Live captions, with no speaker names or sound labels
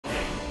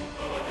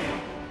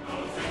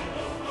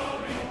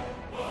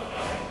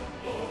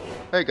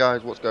Hey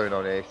guys, what's going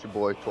on here? It's your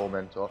boy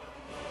Tormentor.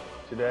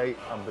 Today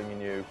I'm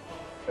bringing you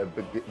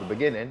the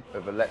beginning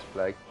of a Let's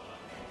Play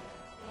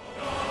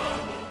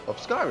of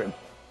Skyrim.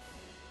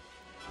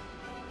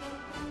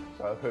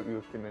 So I hope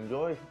you can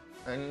enjoy,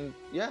 and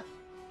yeah.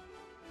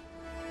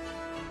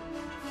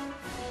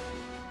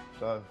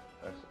 So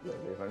let's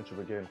let the adventure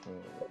begin.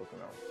 Looking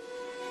out.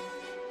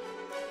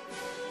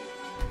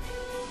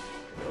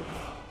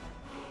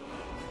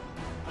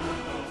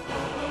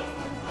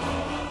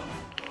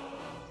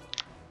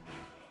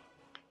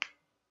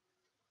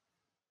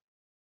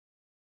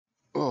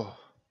 Oh,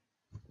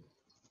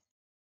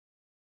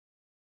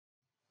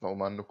 oh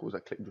my knuckles,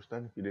 that clicked just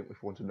then. If you didn't, if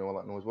you wanted to know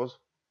what that noise was.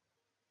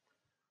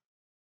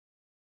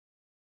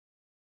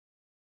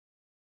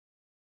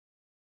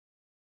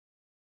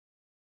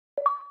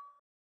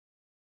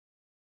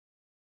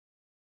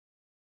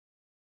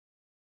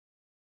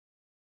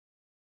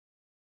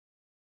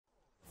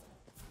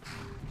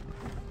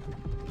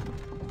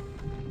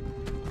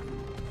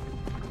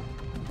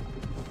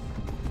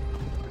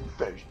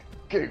 First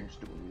Game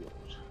Studios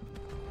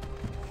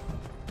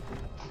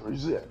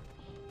present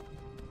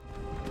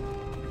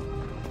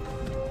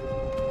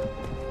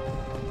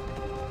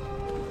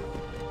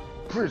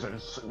Prison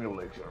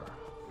Simulator.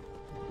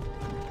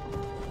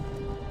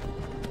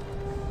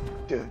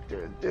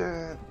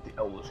 The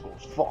Elder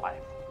Scrolls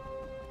 5.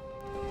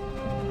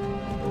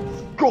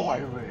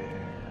 Skyrim.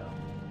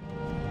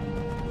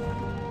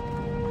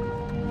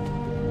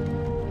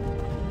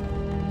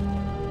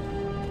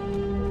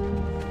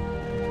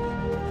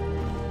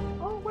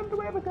 Oh, when do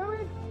we ever go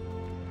in?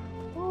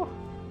 Oh.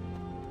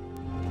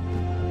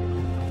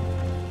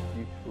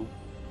 Beautiful.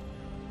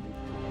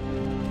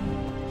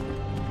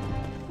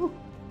 Beautiful.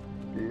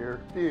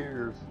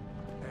 Tears.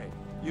 Hey,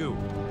 you're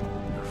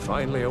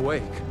finally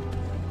awake.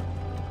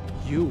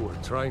 You were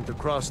trying to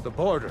cross the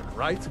border,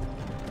 right?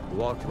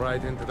 Walked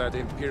right into that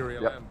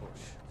Imperial ambush,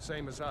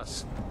 same as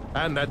us.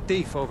 And that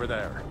thief over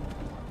there.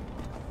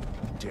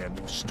 Damn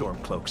you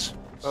Stormcloaks.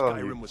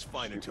 Skyrim was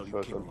fine until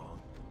you came along.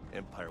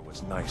 Empire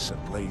was nice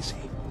and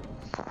lazy.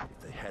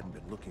 If they hadn't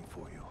been looking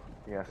for you,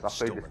 yes, I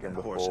played this game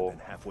horse before. had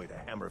been halfway to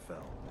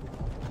Hammerfell.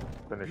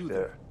 Finished You it.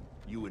 there,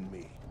 you and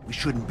me. We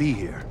shouldn't be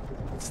here.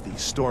 It's these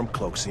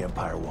Stormcloaks the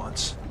Empire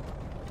wants.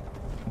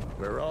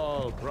 We're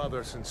all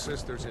brothers and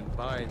sisters in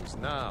binds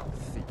now,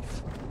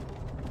 thief.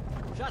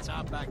 Shut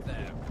up back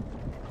there.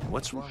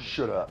 What's wrong?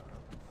 Shut up.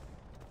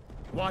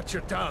 Watch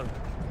your tongue.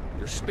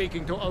 You're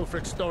speaking to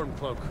Ulfric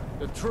Stormcloak,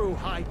 the true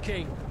High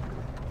King.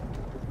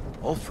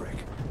 Ulfric?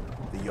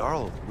 The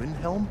Jarl of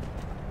Windhelm?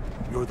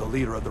 You're the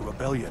leader of the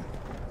rebellion.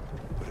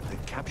 But if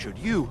they've captured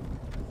you...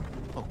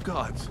 Oh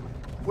gods,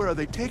 where are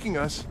they taking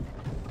us?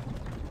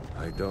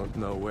 I don't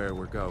know where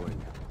we're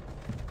going,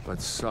 but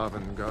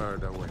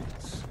Sovngarde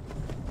awaits.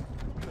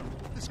 No,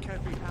 this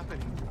can't be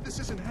happening. This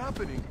isn't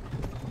happening.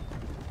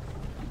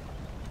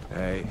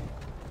 Hey,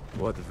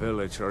 what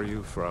village are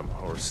you from,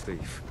 horse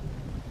thief?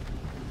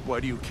 Why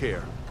do you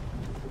care?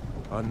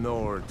 A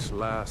Nord's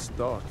last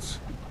thoughts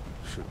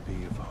should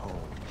be of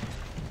home.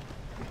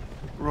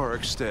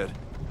 Rorikstead.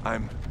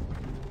 I'm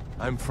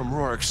from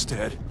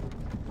Rorikstead.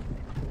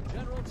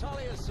 General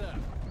Tullius, sir.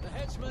 The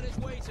headsman is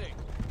waiting.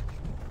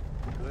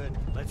 Good.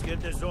 Let's get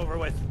this over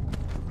with.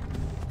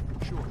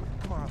 Sure.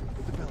 Kamara,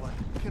 Debella,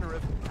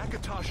 Kinnarev,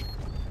 Akatosh,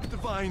 the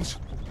Vines.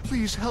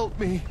 Please help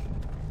me.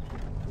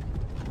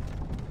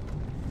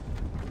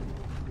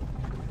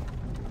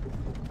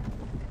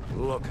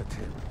 Look at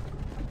him.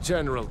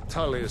 General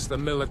Tullius, the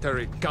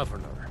military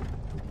governor.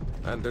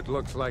 And it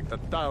looks like the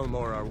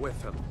Thalmor are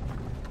with him.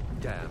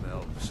 Damn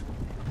elves.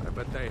 I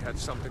bet they had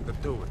something to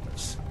do with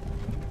this.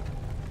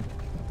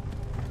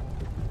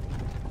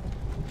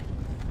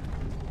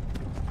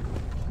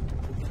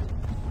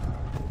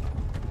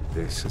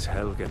 This is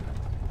Helgen.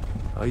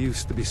 I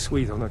used to be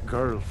sweet on a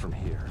girl from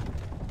here.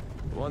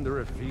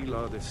 Wonder if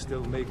Vilod is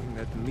still making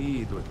that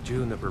mead with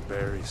juniper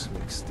berries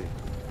mixed in.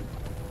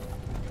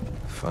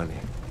 Funny.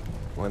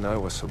 When I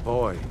was a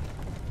boy,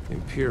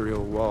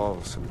 Imperial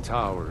walls and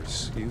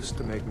towers used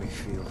to make me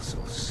feel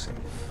so safe.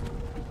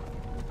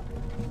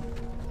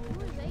 Who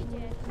are they,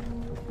 Dad?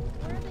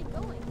 Where are they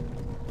going?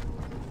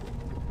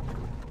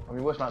 I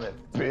mean, what's not that,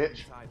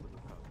 bitch?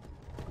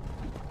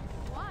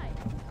 Why?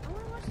 I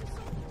want to watch the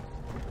song.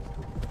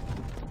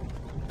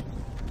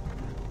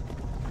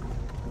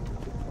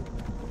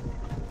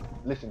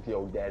 Listen to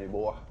your daddy,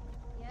 boy.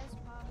 Yes,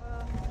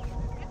 Papa.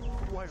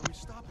 Why are we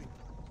stopping?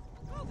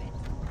 Prove it.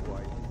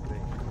 Why do you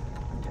think?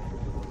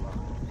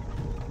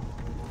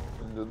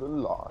 End of the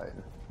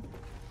line.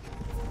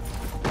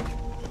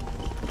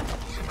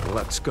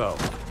 Let's go.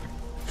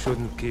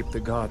 Shouldn't keep the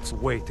gods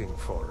waiting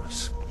for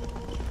us.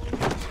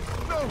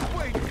 No,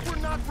 wait! We're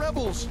not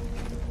rebels!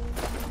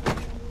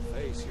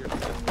 Face your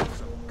death with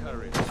some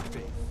courage,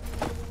 thief.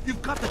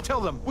 You've got to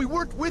tell them! We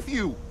weren't with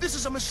you! This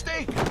is a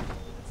mistake!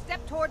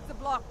 Step towards the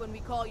block when we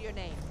call your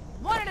name.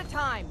 One at a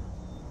time.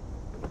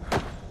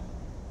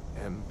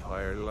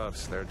 Empire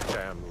loves their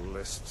damn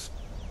lists.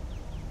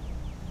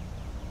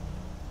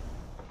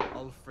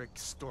 Ulfric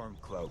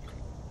Stormcloak,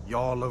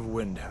 Jarl of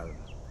Windhelm.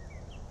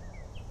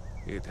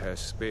 It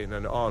has been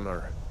an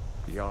honor,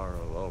 Jarl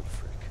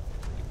Ulfric.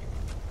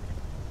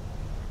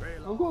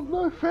 I've got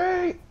no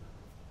feet!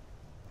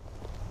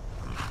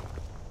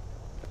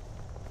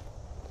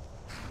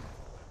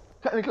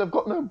 Technically, I've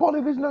got no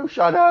body, there's no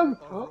shadow!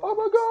 Oh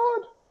my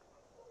god!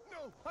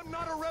 No, I'm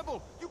not a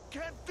rebel! You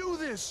can't do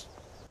this!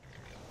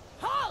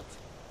 Halt!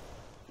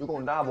 You're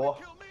gonna die, boy.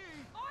 Kill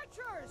me!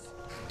 Archers!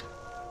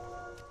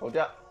 Hold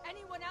ya.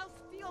 Anyone else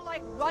feel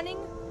like running?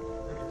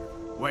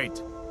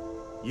 Wait.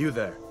 You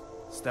there.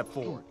 Step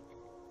forward.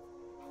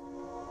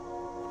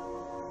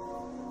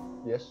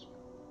 Yes.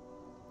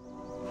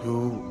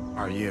 Who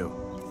are you?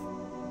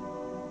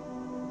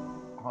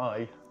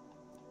 Hi.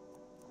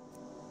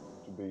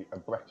 To be a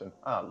Breton.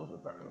 Ah, I love the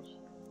Bretons.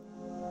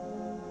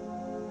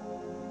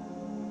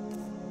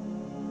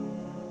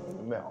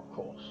 Yeah, of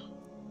course.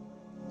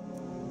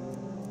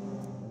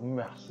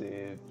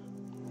 Massive.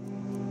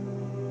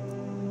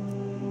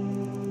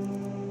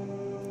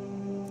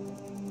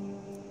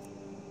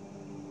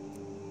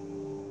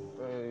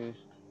 Face.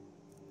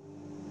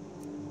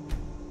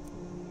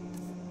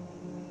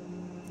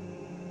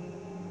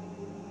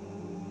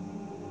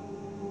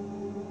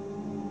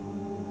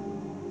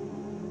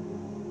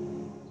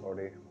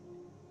 Sorry.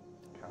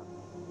 Cat.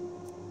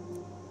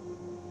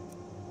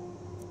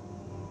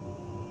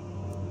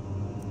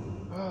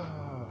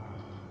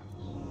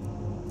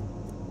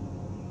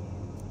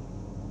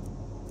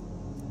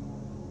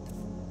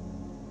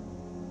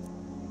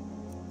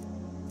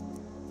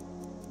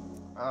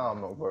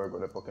 I'm not very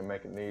good at fucking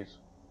making these.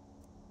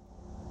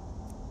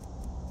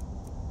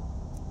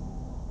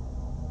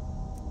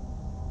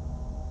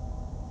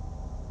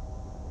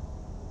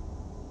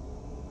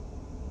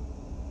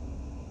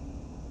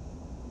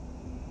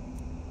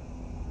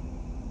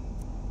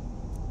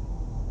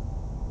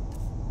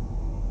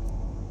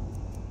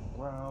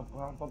 Brow,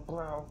 brow, brow,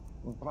 brow,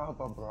 brow,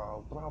 brow,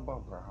 brow, brow, brow,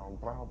 brow,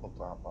 brow,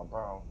 brow, brow,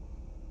 brow.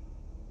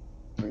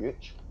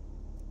 Bitch.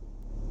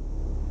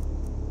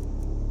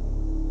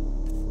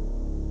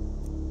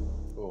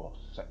 Oh,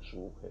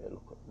 sexual here,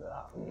 look at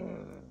that.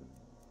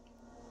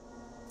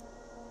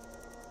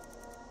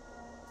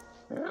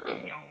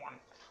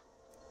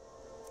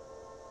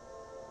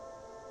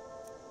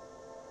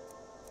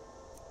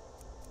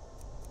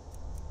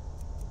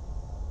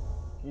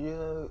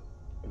 Yeah,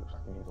 it looks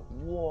like it needs a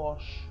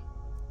wash.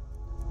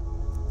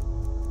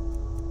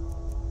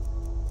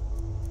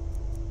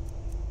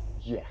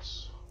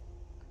 Yes.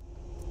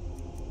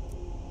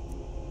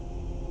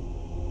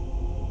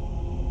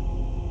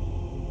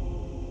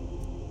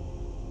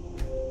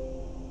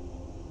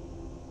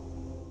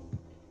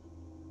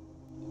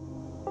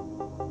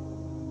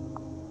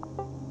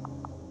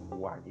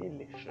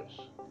 Swaggylicious.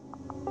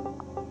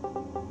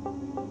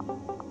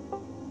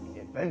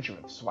 The Adventure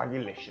of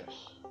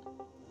Swaggylicious.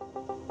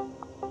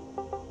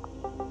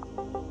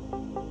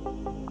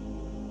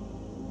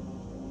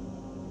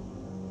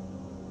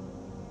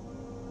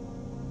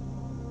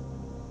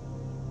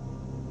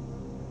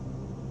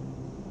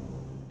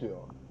 Done.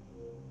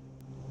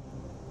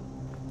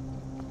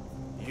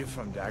 You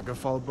from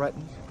Daggerfall,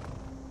 Breton?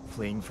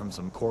 Fleeing from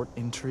some court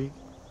intrigue?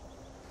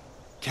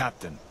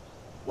 Captain,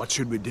 what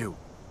should we do?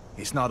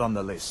 He's not on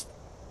the list.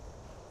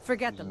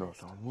 Forget the He's not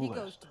list. on the He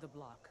goes list. to the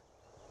block.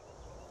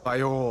 By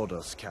your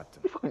orders,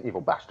 Captain. You fucking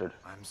evil bastard.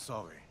 I'm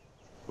sorry.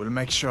 We'll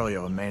make sure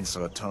your remains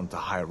are returned to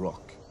High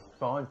Rock.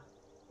 Fine.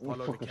 You Follow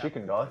the fucking captain,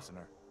 chicken guy.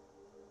 prisoner.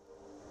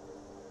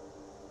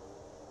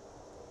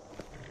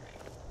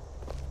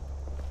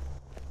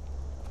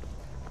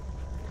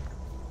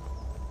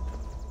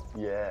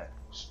 Yeah,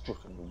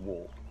 strutting the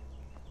wall.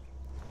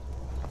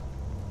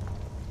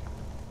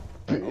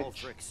 Bitch.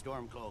 Ulfric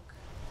Stormcloak.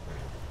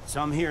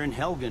 Some here in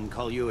Helgen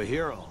call you a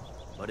hero,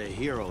 but a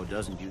hero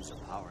doesn't use a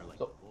power like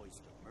the voice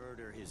to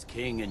murder his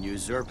king and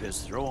usurp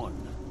his throne.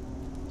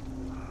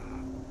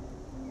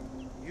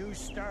 You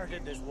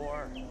started this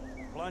war,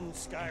 plunged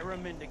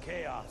Skyrim into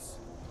chaos,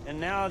 and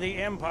now the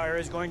Empire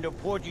is going to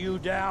put you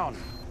down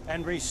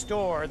and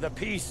restore the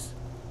peace.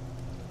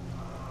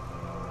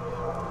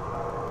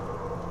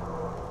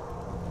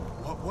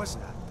 What was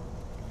that?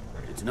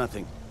 It's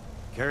nothing.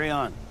 Carry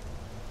on.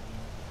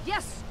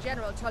 Yes,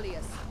 General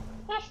Tullius.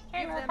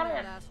 Give them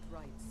their last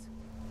rites.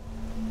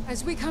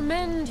 As we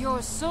commend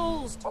your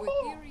souls to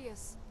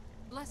Aetherius,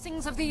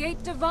 blessings of the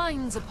eight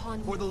divines upon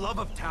you. For the love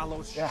of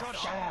Talos, Yeah, shut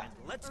shut up. up.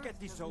 Let's get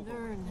this over.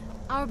 Learn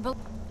our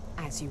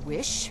as you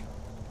wish.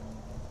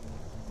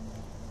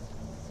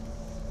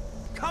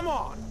 Come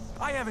on!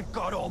 I haven't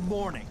got all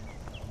morning.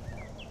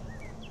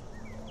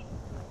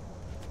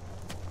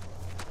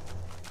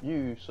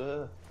 You,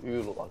 sir,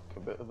 you look like a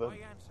bit of a My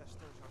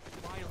ancestors are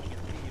smiling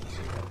at me and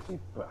say, sexy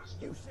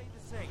bastard. you say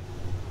the same.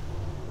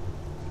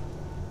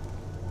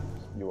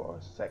 You are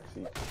a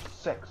sexy,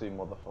 sexy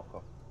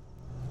motherfucker.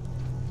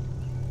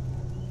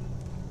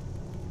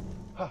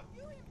 Huh.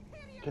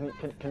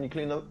 Can you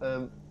clean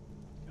the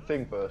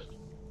thing first,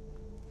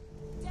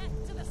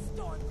 Death to the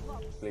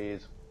Stormcloak.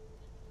 please?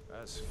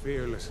 As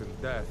fearless in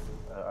death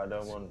I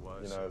don't as he want,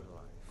 was you know, in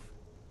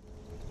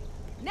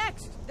life.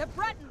 Next, the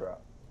Breton.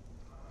 crap.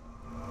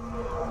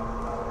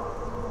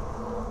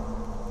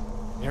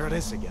 Here it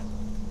is again.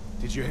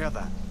 Did you hear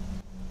that?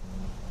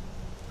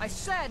 I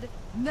said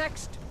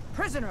next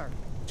prisoner.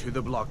 To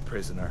the block,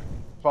 prisoner.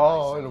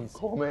 Fine, I'm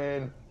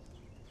coming.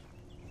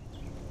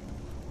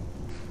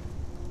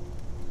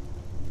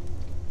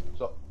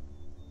 So.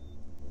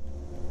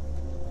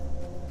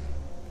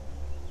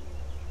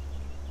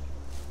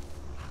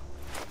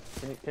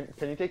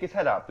 Can you take his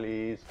head out,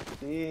 please?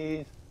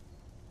 Please.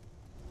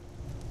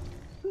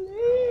 Please.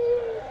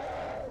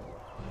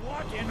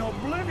 What in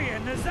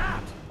oblivion is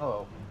that?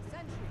 Oh.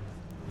 Sentries.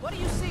 What do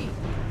you see?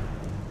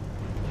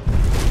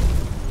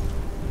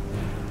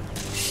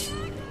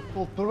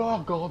 Oh,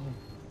 dragon.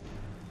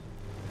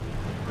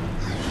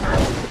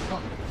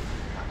 Oh,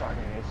 that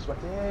dragon is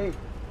sweaty.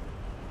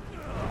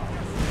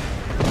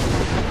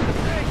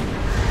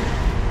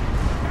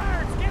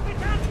 Guards, get me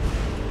down!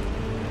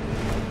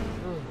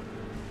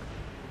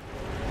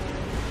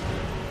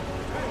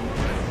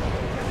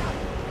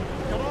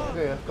 Come on!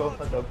 Okay, let's go.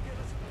 Let's go.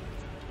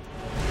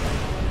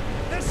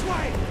 This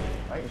way!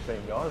 I ain't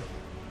saying go.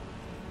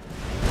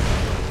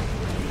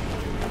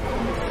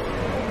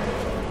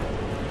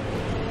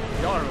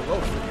 Jarl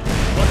Ulfric,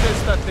 what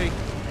is that thing?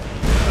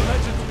 The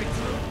legends be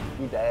true.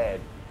 You dead.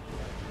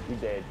 You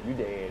dead. You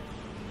dead.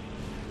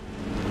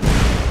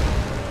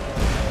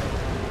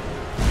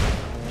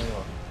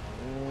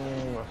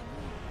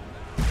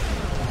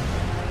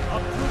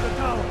 Up through the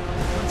tower.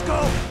 Let's go!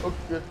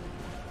 Okay.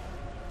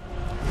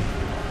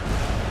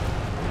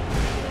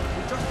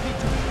 We just need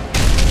to...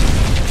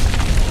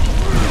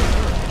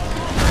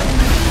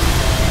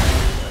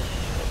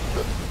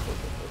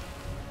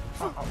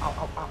 Ow, ow,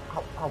 ow, ow,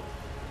 ow, ow.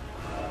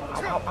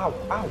 Ow, ow, ow,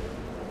 ow.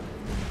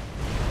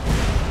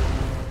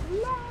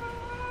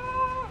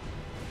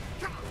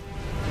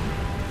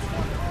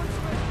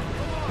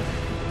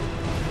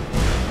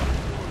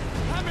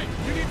 Hammy,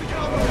 you need to get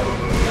on the road.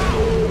 Now!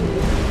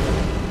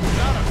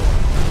 Nada,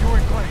 you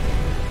were great.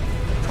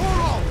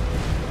 Toro!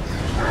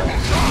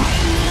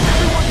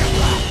 Everyone get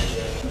back!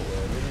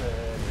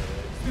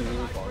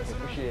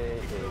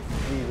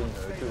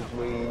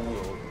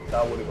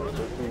 That would have gone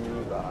so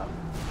through that.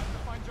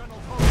 Find General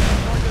Toro and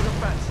join the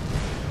defense.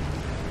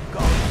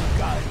 God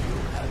guide you,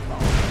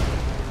 Headlong.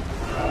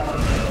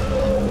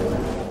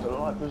 Still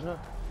alive, prisoner?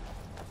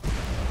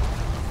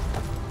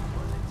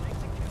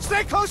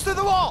 Stay close to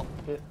the wall!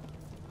 Okay.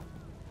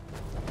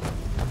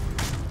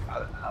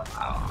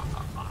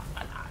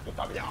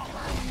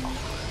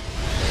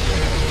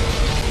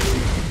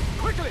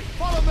 Quickly,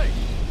 follow me!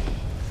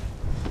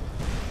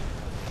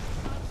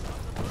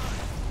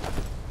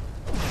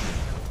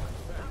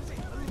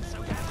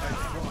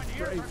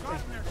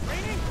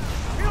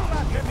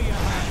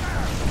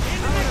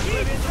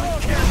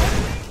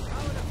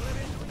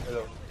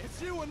 Hello.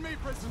 It's you and me,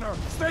 prisoner.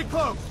 Stay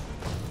close.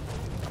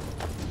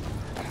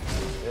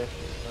 Yes.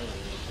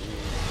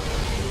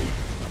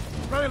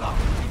 Rayla,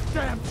 you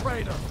damn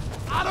traitor!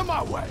 Out of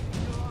my way!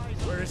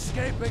 We're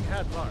escaping,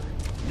 Hadlar.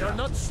 You're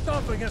not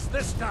stopping us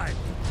this time.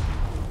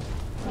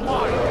 Fine,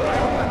 I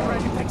hope that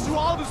dragon takes you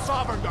all to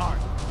Sovereign Guard.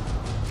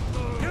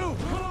 You!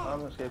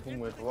 I'm escaping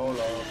with Rolo.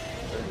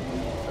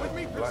 With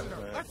me, prisoner.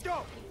 Let's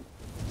go.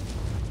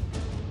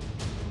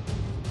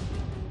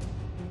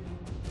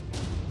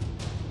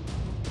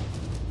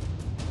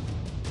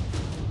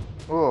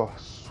 Oh,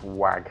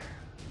 swag.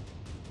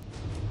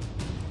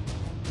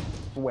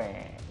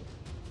 Swag.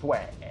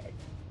 Swag.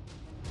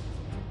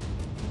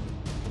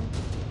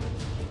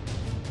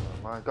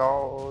 Oh my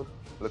god.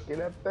 Look at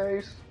that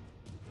face.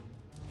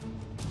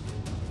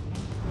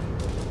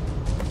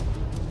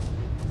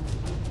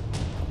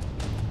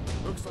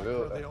 Looks like Hello,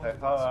 we're the only ones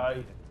hi. who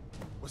made it.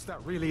 Was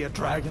that really a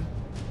dragon?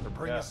 To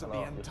bring Yeah, us to the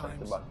hello, end it's times?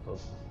 the bastard.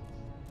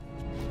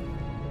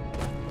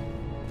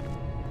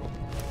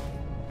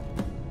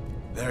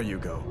 There you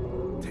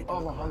go. Take Oh,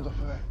 a my look. hands are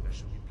free. There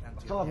should be plenty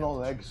I still of have no yet to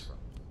legs. choose from.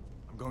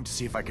 I'm going to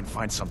see if I can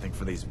find something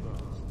for these.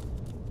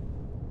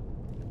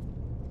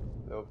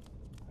 Nope.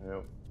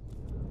 Nope.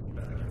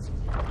 Better get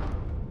some.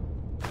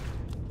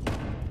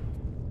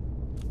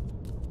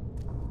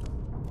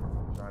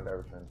 Find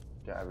everything.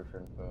 Get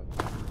everything first.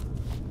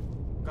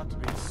 Got to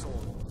be a soul.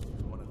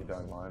 One of You these.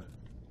 don't mind.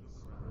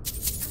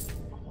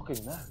 Oh,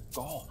 fucking there.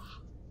 Gosh.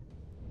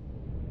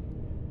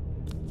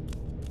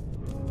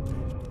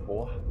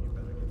 Boy. You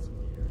better get some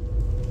gear.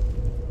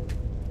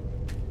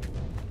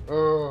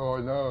 Oh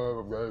no,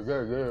 I'm gonna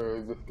get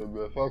this. This could be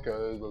a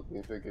fucker. Look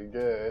if we can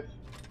get.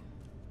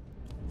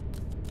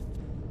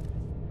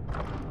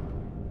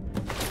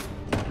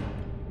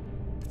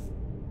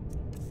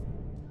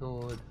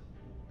 God.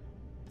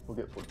 We'll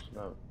get punched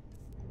now.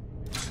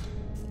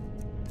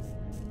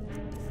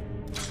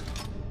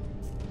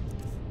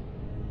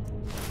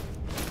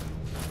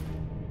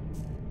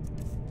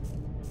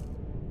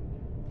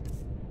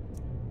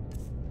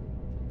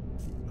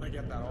 I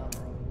get that armor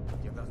on.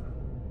 Give that.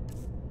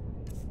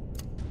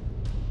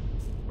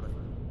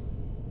 Whatever.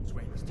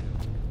 Swing this too.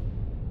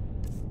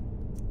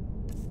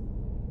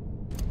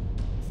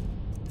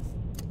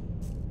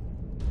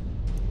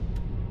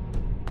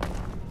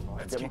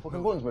 Let's Get my keep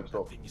fucking moving. guns mixed That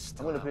up. thing is I'm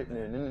still gonna out put it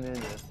there.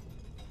 in.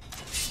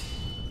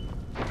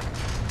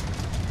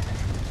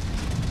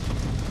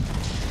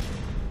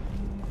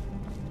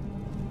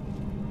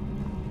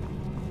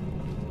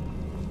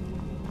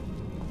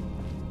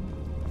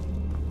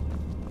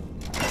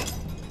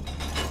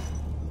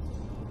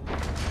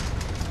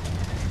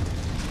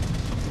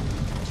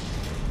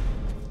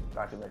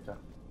 attack him, Victor.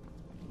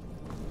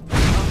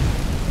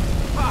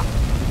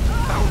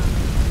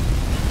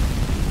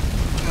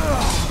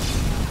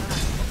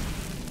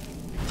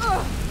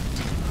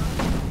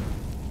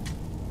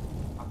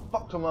 I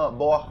fucked him up,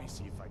 boy. Let me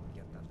see if I can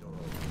get that door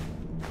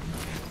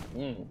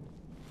open.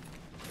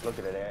 Look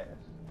at that ass.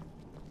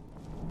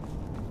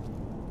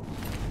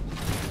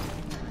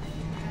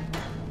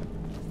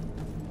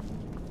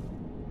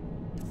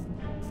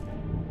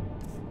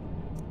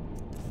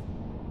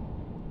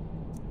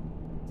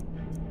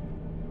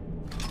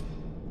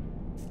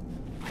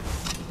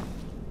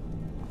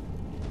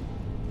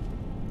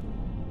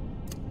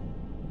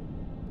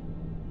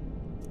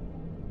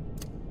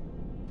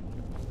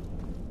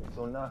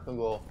 So now I can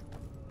go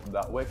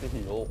that way to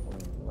heal,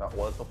 and that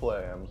was the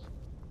flames.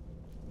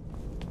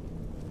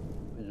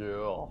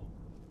 Yeah.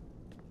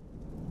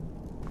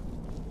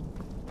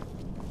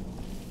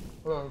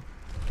 Hello.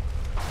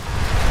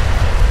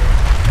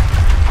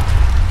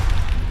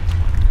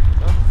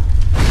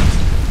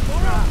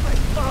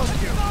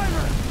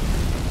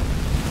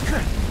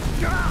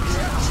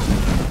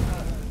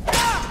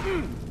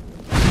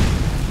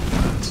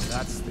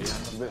 That's the end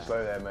I'm of a bit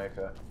slow there,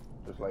 Maker.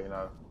 Just let you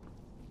know.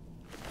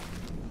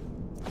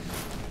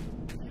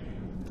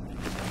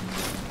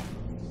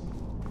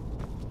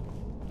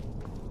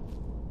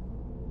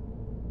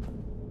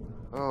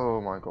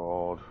 Oh my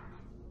god.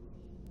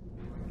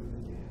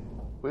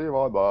 Be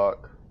right back.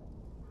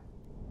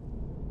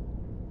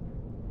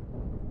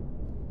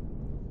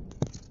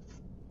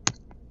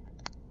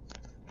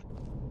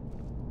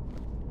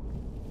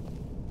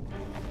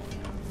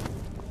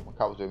 My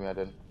cat was doing me head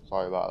in.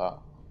 Sorry about that.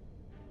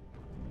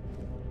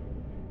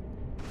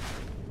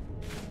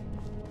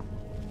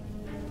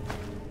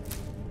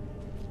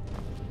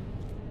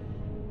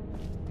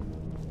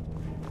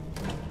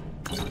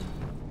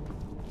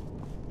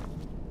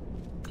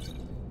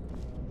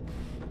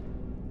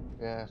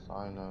 Yes,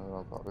 I know,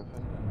 I've got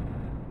everything.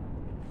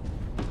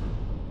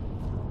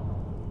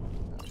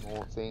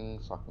 More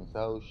things, I can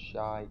sell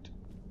shite.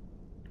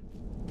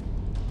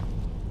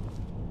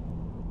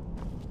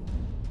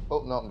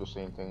 Oh, no, I'm just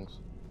seeing things.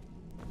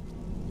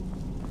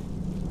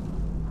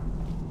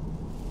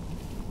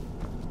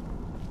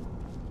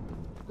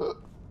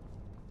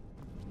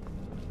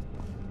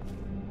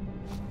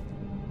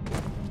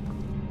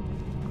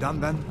 Done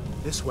then?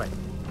 This way.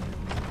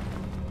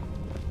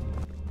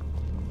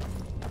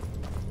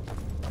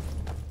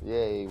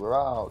 Yay, we're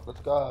out.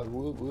 Let's go.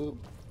 Whoop whoop.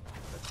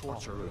 The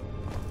torture room.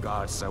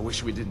 Gods, I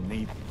wish we didn't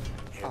need.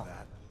 Hear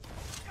that?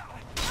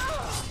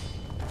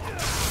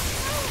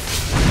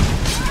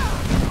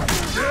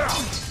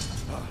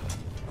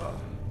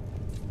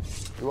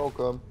 You're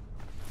welcome.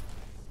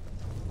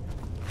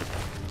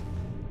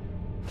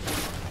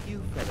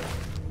 You fellow.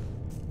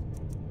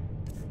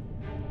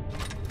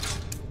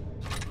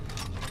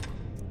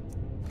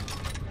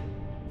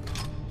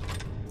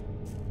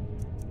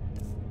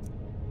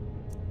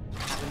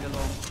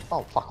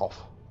 Oh, fuck off.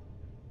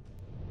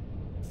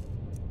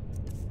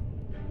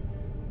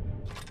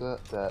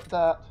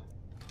 That.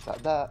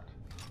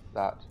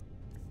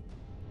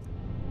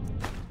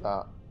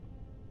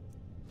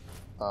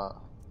 In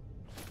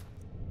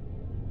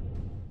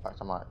fact,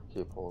 I might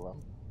keep all of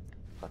them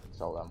so I can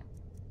sell them.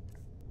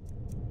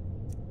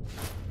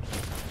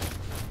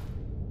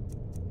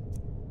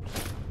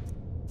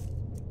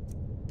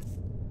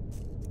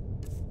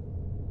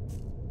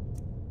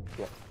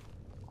 Yeah.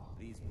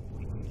 These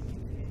boys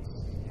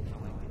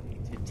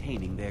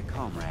entertaining their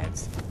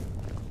comrades.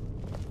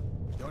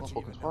 I'm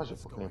fucking surprised, you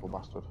fucking evil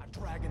bastard. A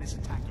dragon is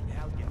attacking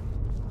Helgen.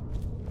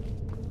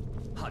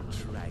 A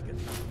dragon,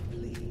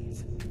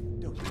 please.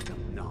 Don't make up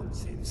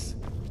nonsense.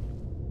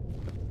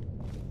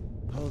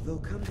 Although,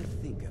 come to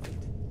think of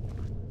it,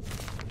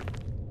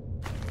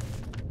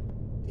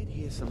 did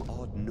hear some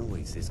odd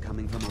noises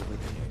coming from over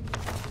there.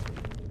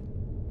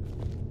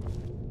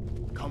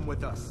 Come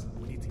with us.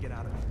 We need to get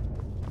out of here.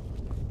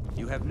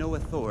 You have no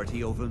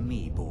authority over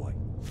me, boy.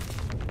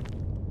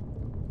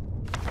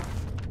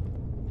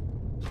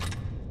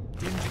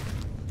 Didn't you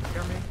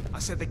hear me? I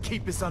said the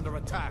keep is under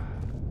attack.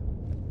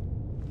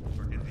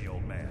 Forget the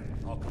old man.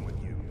 I'll come with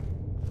you.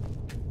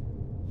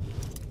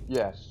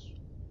 Yes.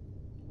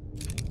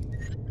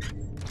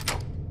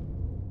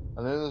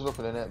 I know there's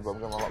nothing in it, but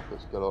I'm gonna lock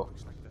this girl up.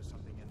 Looks like there's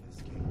something in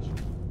this cage.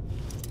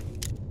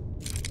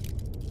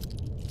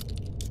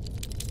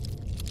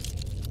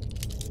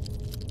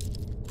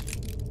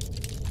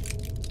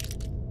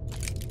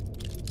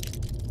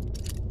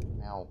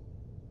 Now.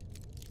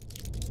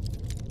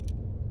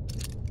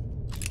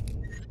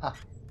 Ha!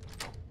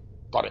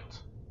 Got it!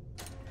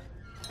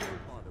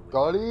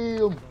 Got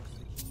him!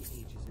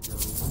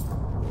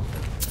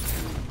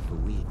 For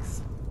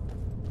weeks.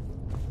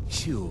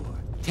 Sure,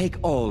 take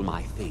all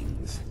my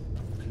things,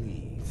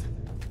 please.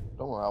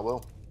 Don't worry, I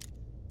will.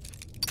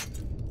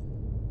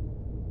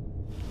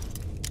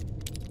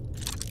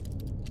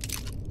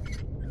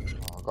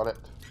 Oh, got it.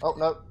 Oh,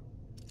 no.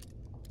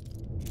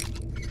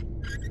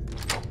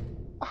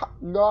 Ah,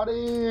 got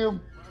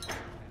him!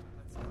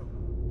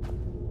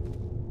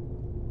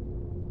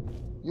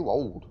 You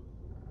old.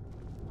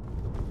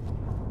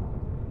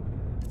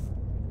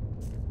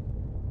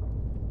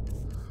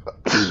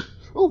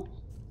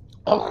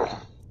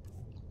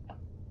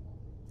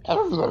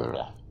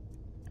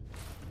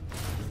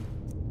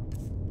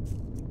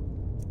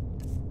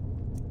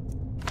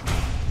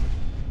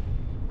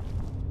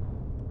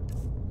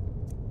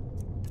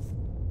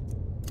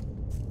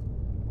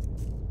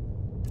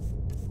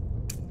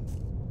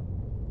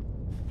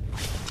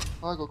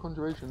 I got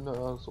conjuration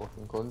now, so I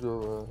can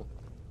conjure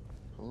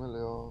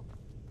familiar.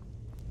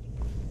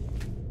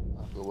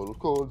 After what it was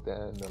called,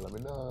 then let me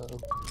know.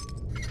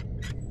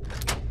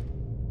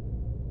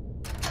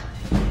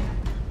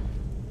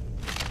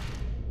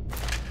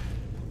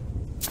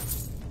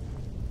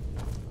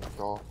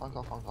 Thank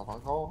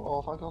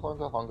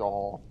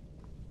you.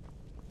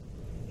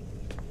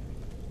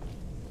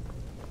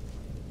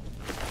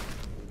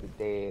 He's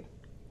dead.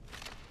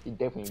 He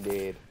definitely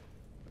dead.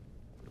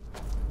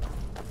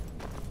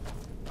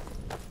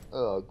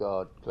 Oh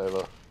god,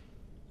 Clover.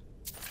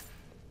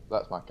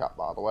 That's my cat,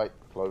 by the way,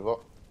 Clover.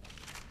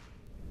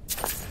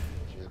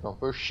 She's gone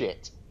for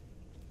shit.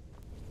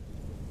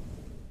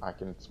 I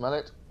can smell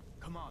it.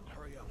 Come on,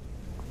 hurry up.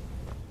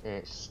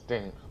 It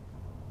stinks.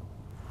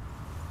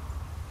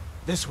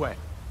 This way.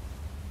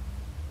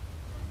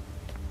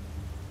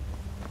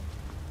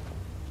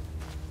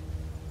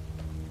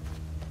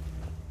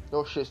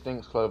 Your shit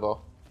stinks, Clover.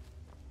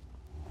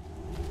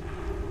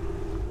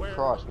 Where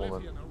Christ, in woman.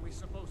 Oblivion are we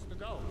supposed to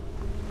go?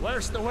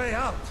 Where's the way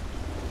out?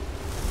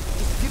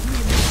 Give me a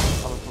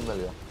minute. I'm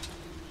familiar.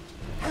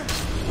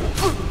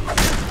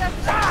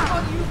 That's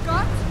all you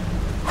got?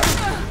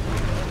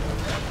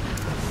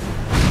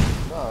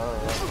 No,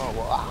 that's not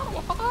what.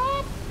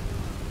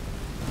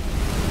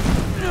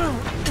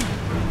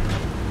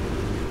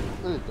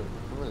 Really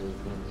familiar is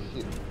doing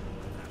shit.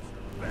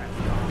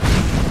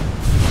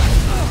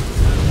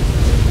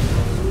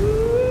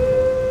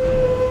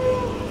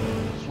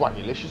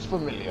 Swaggylicious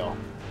familiar.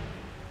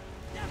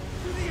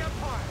 To the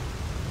Empire.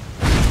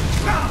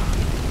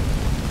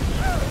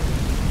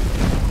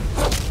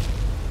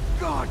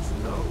 God,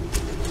 no.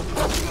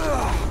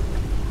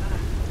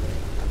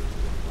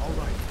 All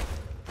right.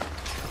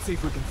 Let's see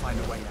if we can find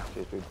a way out.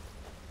 Cheers, dude.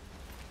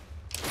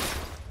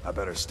 I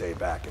better stay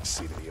back and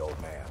see to the old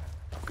man.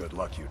 Good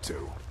luck, you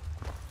two.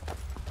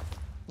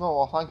 No,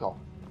 well, thank you.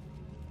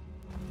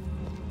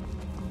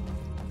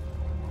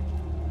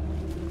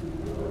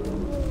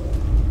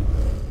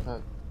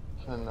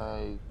 Can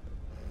I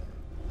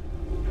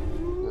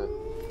get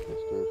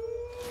this dude?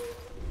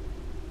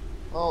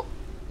 Oh,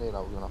 knew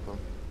that was gonna happen.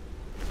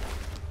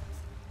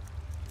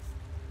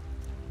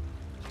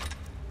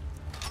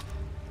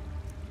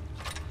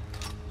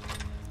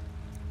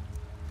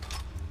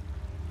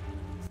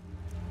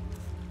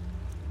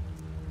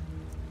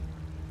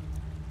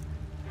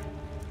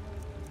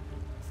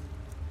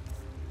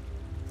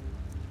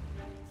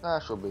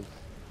 That should be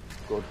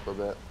good for a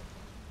bit.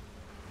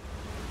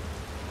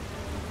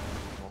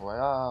 All the way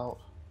out.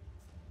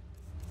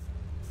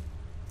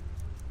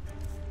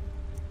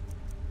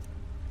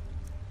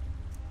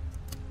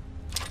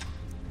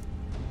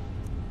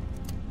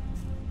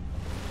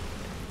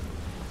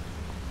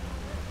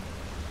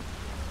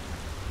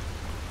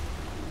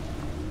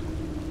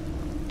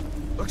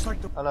 Looks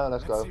like the. I know,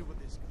 let's go. See what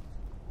this.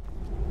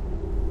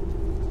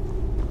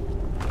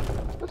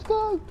 Let's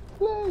go,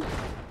 please.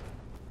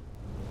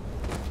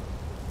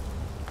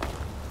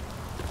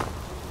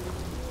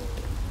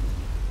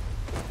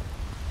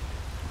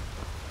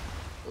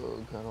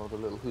 Oh, kind of all the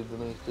little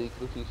hidden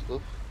secrety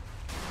stuff.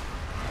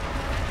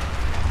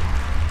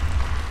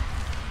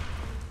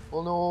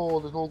 Oh no,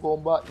 there's no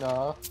going back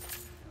now.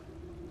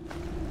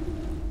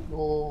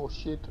 Oh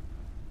shit.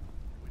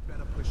 We'd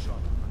better push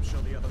on. I'm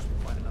sure the others will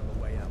find another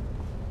way out.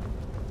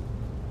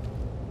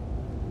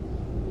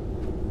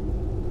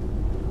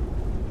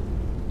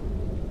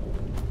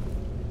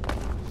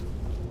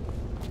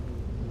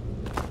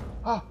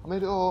 Ah, I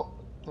made it up. Oh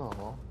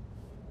well.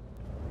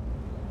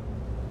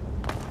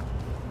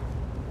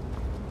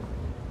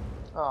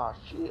 Ah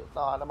shit,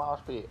 nah, the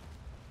mouse pit.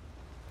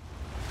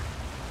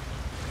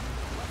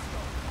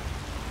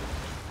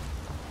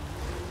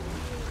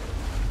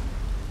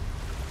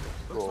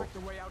 Looks like the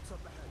way out's up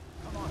ahead.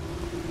 Come on.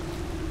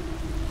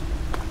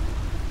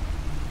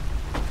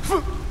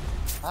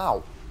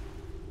 Ow.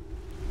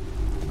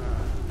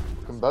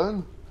 Fucking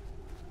bone.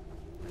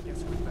 I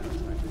guess we'd better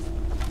try this.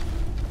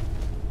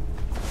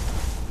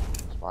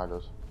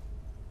 Spiders.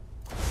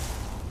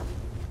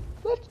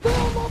 Let's go,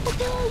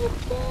 motherfucker,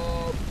 let's go!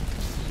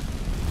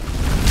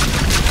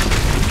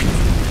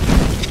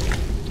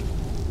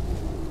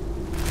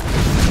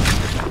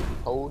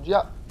 Hold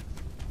ya.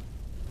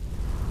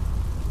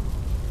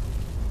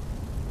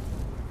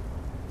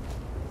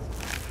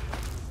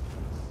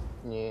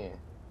 Yeah,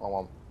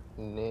 mom,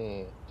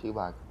 nah, too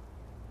bad.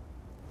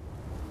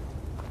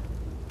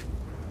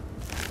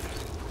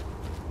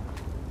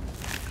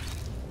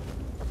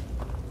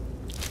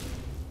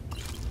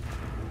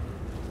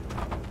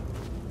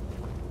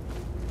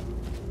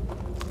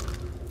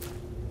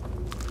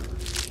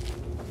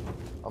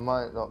 I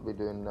might not be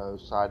doing no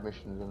side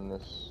missions in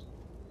this.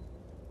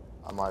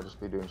 I might just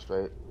be doing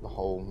straight the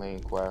whole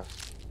main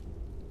quest.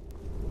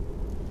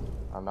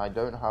 And I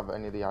don't have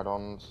any of the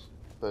add-ons,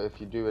 but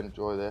if you do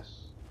enjoy this,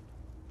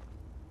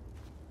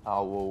 I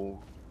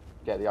will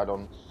get the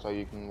add-ons so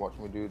you can watch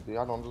me do the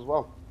add-ons as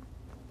well.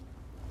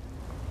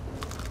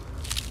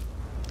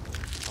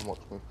 And watch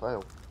me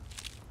fail.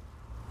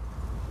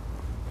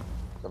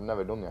 I've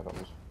never done the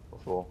add-ons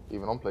before,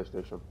 even on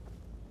PlayStation.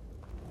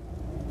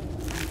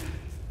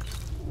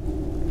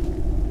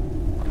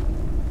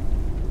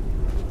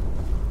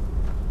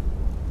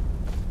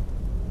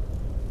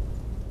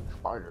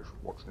 Spiders,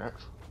 what's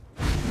next?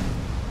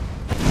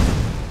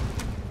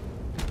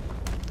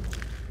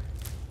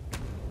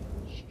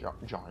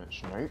 Giant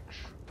snakes.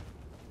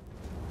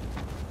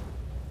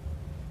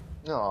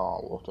 Oh,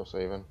 auto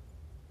saving.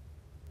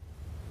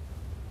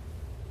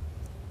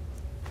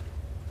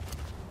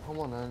 Come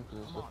on then,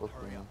 because it's a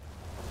fucking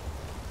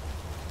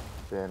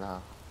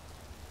dinner.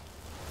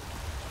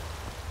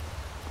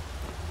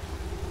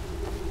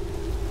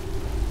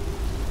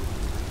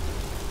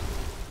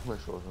 Make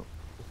sure it's not.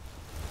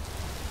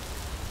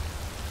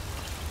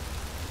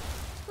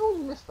 Oh,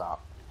 you missed that.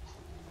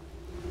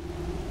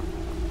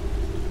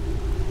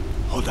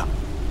 Hold up.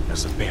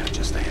 There's a bear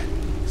just ahead.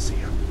 See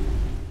her?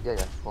 Yeah,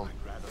 come on.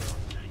 I'd rather not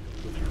tangle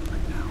with her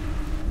right now.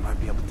 You might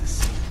be able to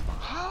see her.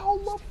 How,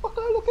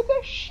 motherfucker? Look at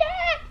this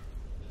shit!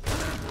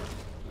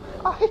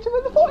 I hit him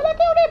in the foot and I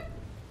killed him!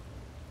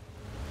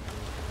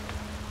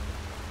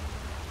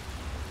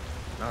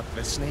 Not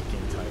the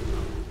snaking type.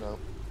 No.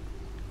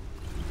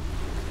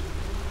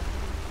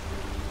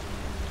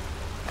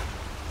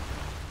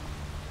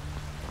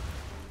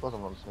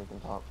 Wasn't on sneaking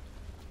type.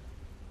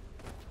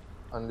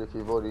 And if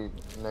you've already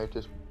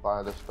noticed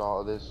by the start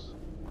of this,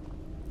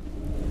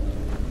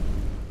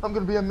 I'm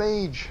gonna be a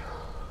mage.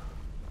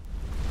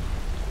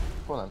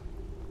 Come on then.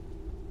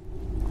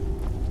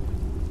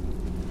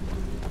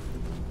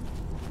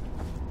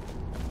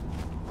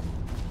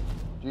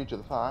 Due to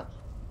the fact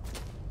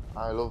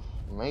I love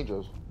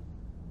mages.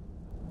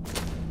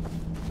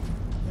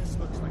 This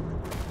looks like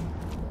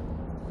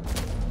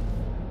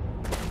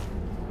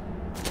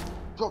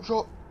Drop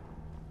shot.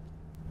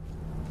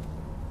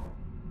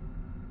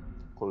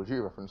 Call of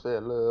Duty reference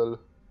there, lol.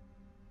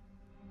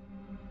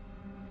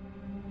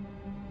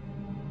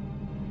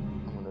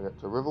 I'm gonna get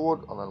to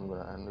Riverwood and then I'm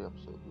gonna end the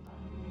episode.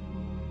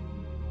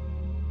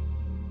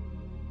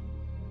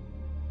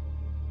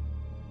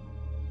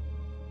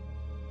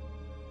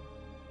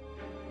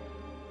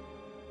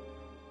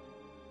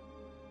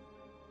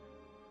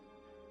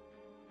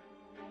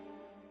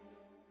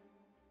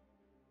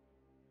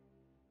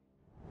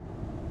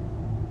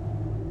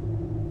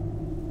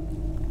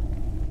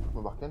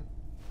 Come back in,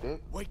 Dave.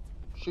 Wait.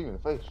 Shoot you in the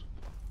face.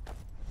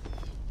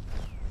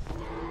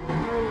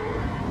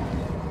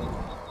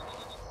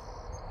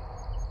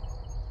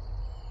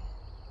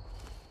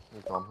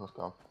 He's gone, let's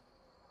go.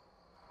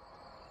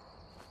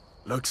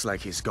 Looks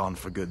like he's gone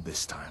for good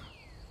this time.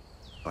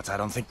 But I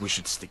don't think we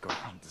should stick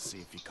around to see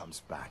if he comes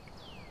back.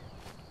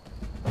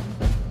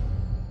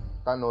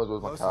 That noise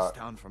was my Closest cat.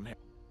 town from here.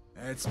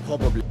 It's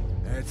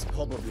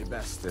probably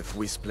best if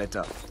we split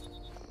up.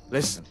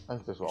 Listen, I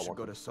think this is we what I should want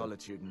go to to do.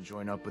 Solitude and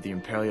join up with the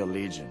Imperial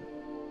Legion.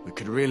 We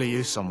could really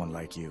use someone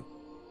like you.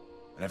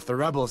 And if the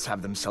rebels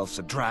have themselves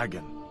a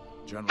dragon,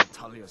 General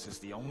Tullius is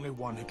the only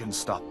one who can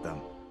stop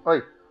them. Hey,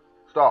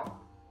 stop.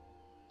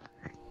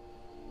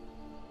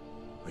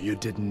 Oh, you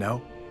didn't know?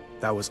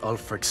 That was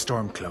Ulfric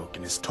Stormcloak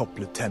and his top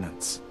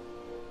lieutenants.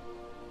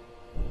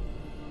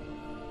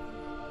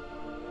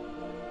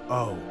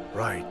 Oh,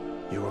 right.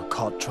 You were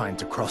caught trying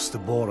to cross the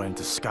border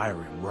into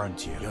Skyrim,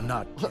 weren't you? You're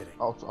not kidding.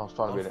 I was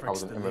trying to be I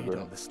was Ulfric's an the leader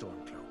immigrant. of the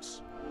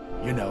Stormcloaks.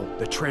 You know,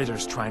 the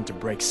traitors trying to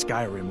break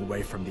Skyrim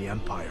away from the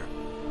Empire.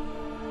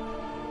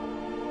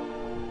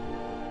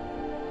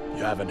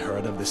 You haven't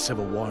heard of the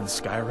Civil War in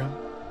Skyrim?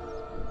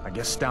 I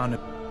guess down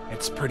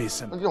it's pretty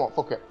simple. You know what,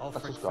 fuck it. Let's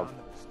Ulfric just go. founded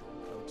the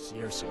Stormcloaks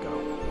years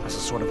ago as a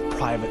sort of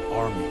private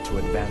army to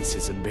advance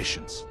his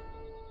ambitions.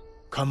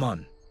 Come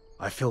on.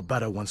 I feel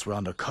better once we're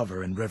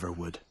undercover in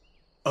Riverwood.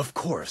 Of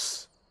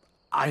course.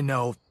 I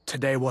know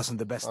today wasn't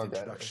the best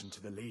introduction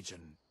to the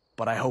Legion,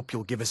 but I hope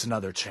you'll give us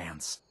another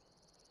chance.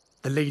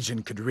 The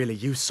Legion could really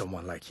use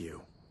someone like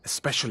you,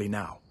 especially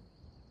now.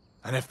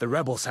 And if the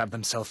rebels have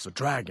themselves a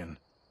dragon,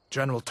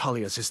 General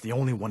Tullius is the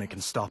only one who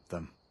can stop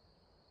them.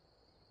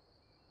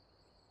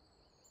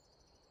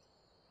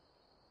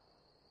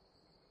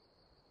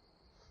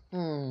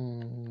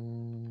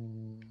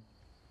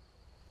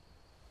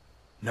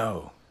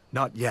 No,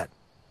 not yet.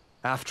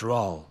 After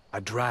all,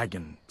 a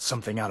dragon,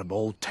 something out of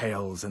old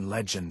tales and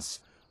legends.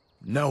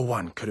 No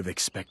one could have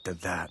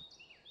expected that.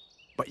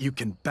 But you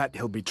can bet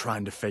he'll be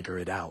trying to figure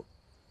it out.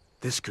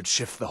 This could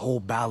shift the whole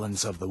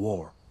balance of the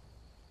war.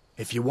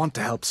 If you want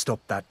to help stop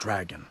that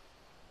dragon,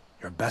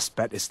 your best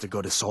bet is to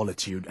go to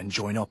Solitude and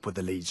join up with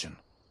the Legion.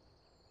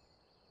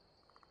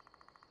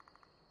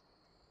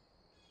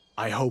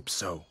 I hope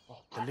so.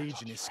 The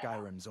Legion is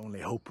Skyrim's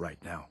only hope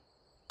right now.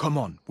 Come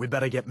on, we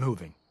better get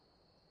moving.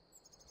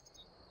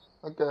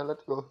 Okay,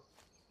 let's go.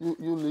 You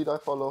lead, I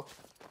follow.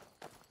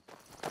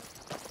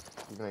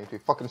 You're gonna be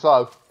fucking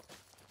slow.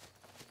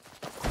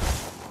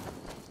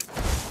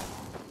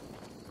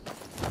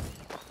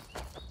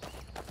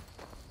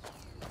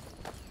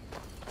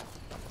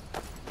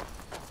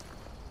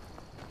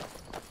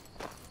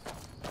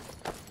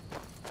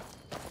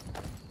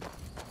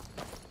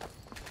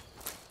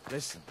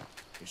 Listen,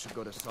 you should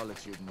go to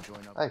Solitude and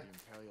join up Hey, with the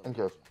Imperial thank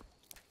you. Legion.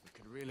 We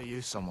could really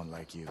use someone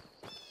like you.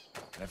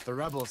 And if the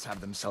rebels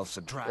have themselves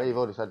a Yeah, dragon, you've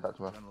already said that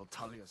to me. General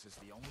Tullius is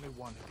the only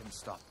one who can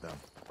stop them.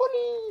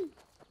 Funny!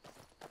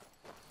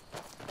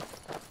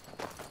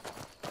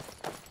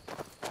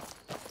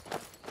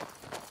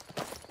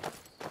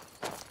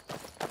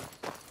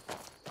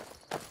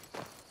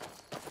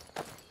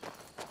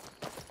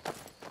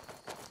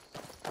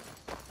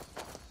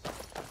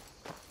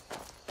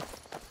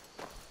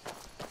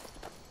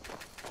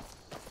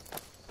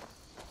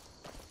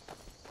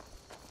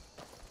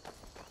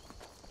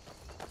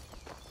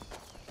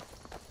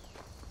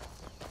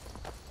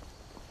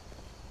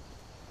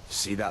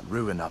 See that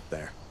ruin up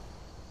there?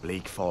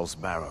 Bleak Falls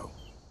Barrow.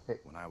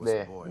 When I was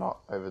There, a boy, not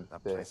over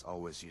that there. place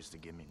always used to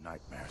give me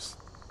nightmares.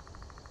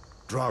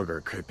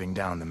 Draugr creeping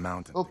down the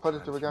mountain Oh, to climb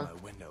Predator through again.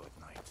 my window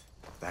at night.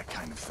 That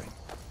kind of thing.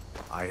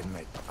 I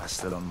admit, I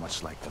still don't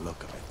much like the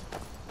look of it.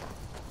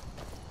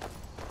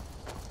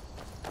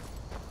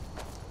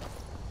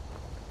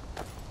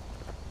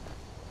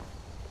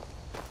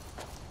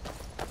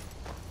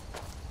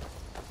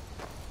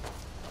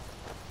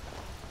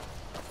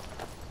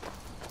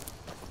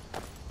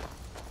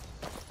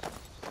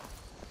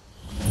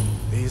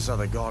 These are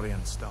the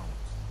Guardian Stones.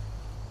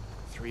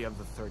 3 of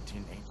the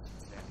 13 ancient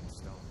standing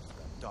stones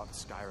that dot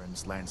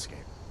Skyrim's landscape.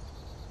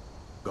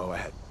 Go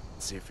ahead,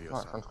 see for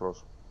yourself. Alright, thanks,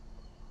 close.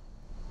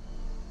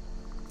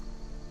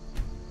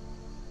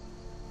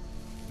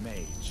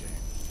 Mage,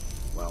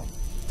 eh? Well,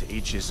 to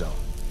each his own.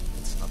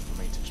 It's not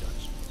for me to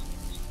judge.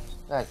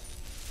 Hey.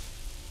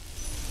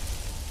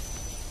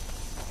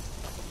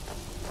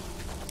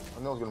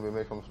 I know it's going to be a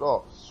mage from the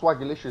start.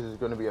 Swaggylicious is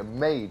going to be a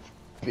mage,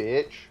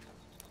 bitch.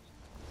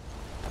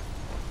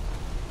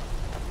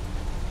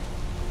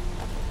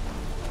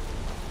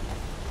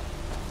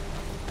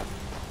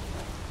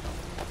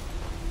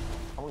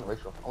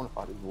 I want to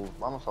fight these wolves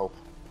by myself.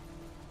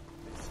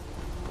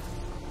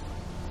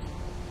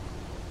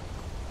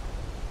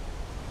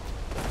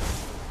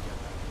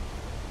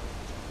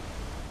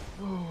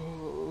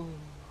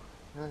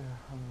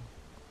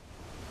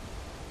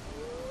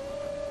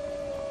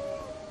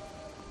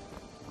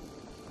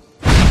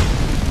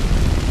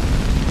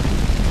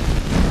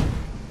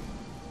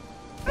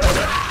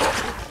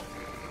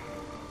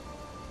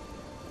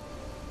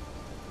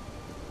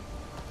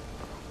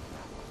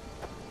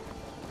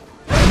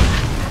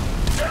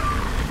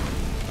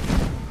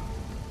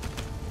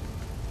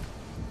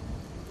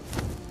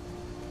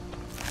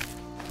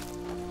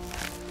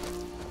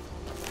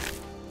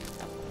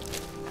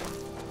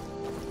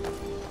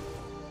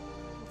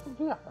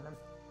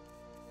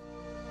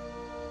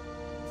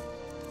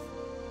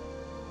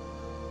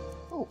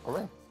 Oh, a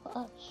ring.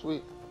 Ah,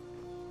 sweet.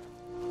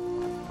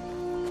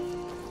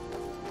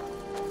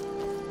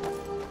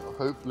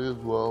 Hopefully as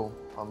well,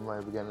 I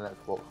may be getting an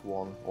Xbox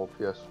One or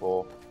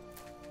PS4.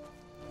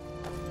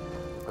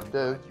 If I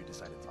do,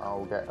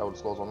 I'll get Elder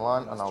Scrolls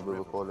Online and I'll be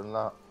recording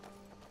that.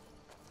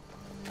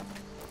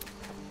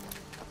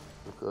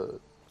 Because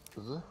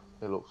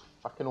it looks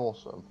fucking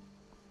awesome.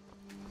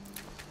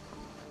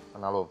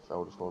 And I love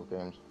Elder Scrolls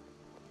games.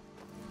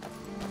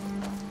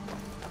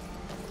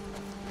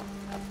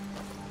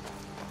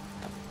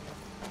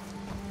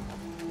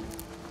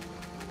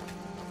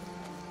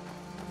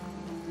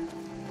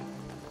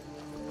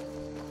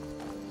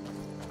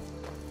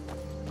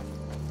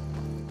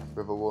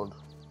 Riverwood.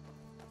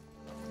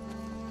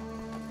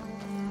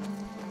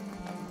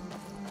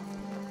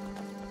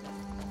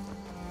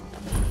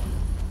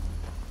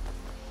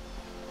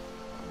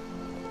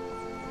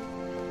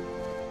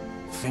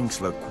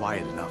 Things look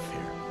quiet enough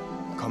here.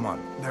 Come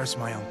on, there's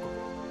my uncle.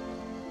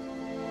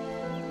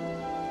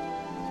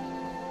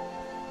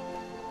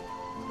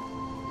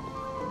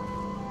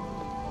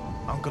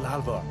 Uncle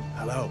Halvar,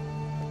 hello.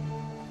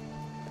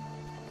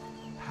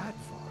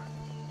 Hadvar,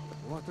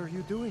 what are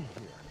you doing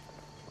here?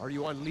 Are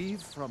you on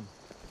leave from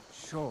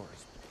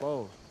shores,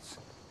 boats?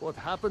 What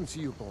happened to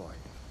you, boy?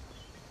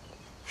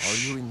 Are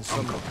you in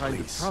some Uncle, kind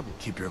please, of trouble?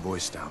 keep your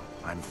voice down.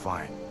 I'm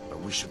fine, but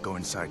we should go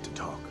inside to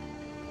talk.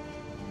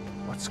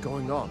 What's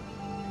going on?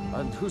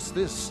 And who's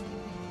this?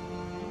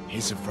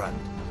 He's a friend.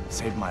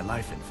 Saved my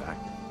life, in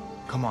fact.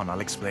 Come on,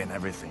 I'll explain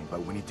everything,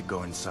 but we need to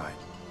go inside.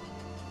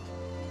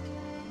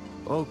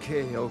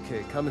 Okay,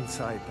 okay, come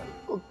inside then.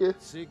 Okay.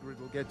 Sigrid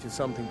will get you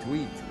something to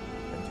eat,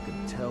 and you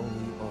can tell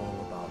me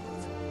all about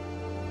it.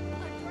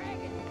 A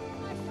dragon!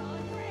 I saw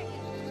a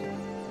dragon!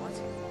 What?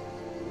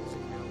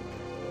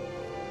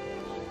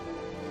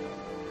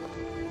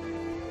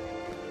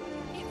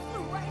 It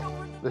flew right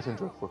over the Listen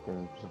to a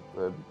fucking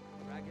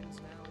Dragons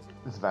now, is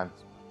it? this van.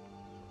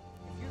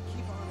 If you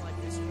keep on like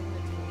this, you're gonna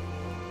take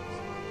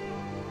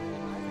and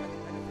I've had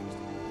better things to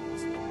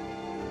do than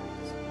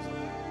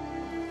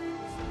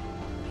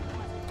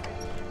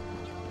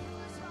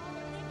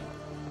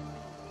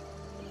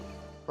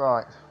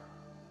Right.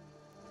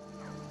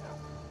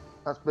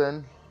 That's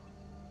been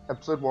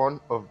episode 1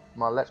 of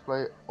my Let's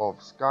Play of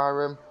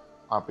Skyrim.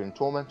 I've been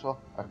Tormentor.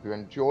 I hope you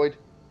enjoyed.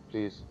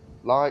 Please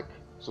like,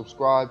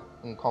 subscribe,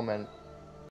 and comment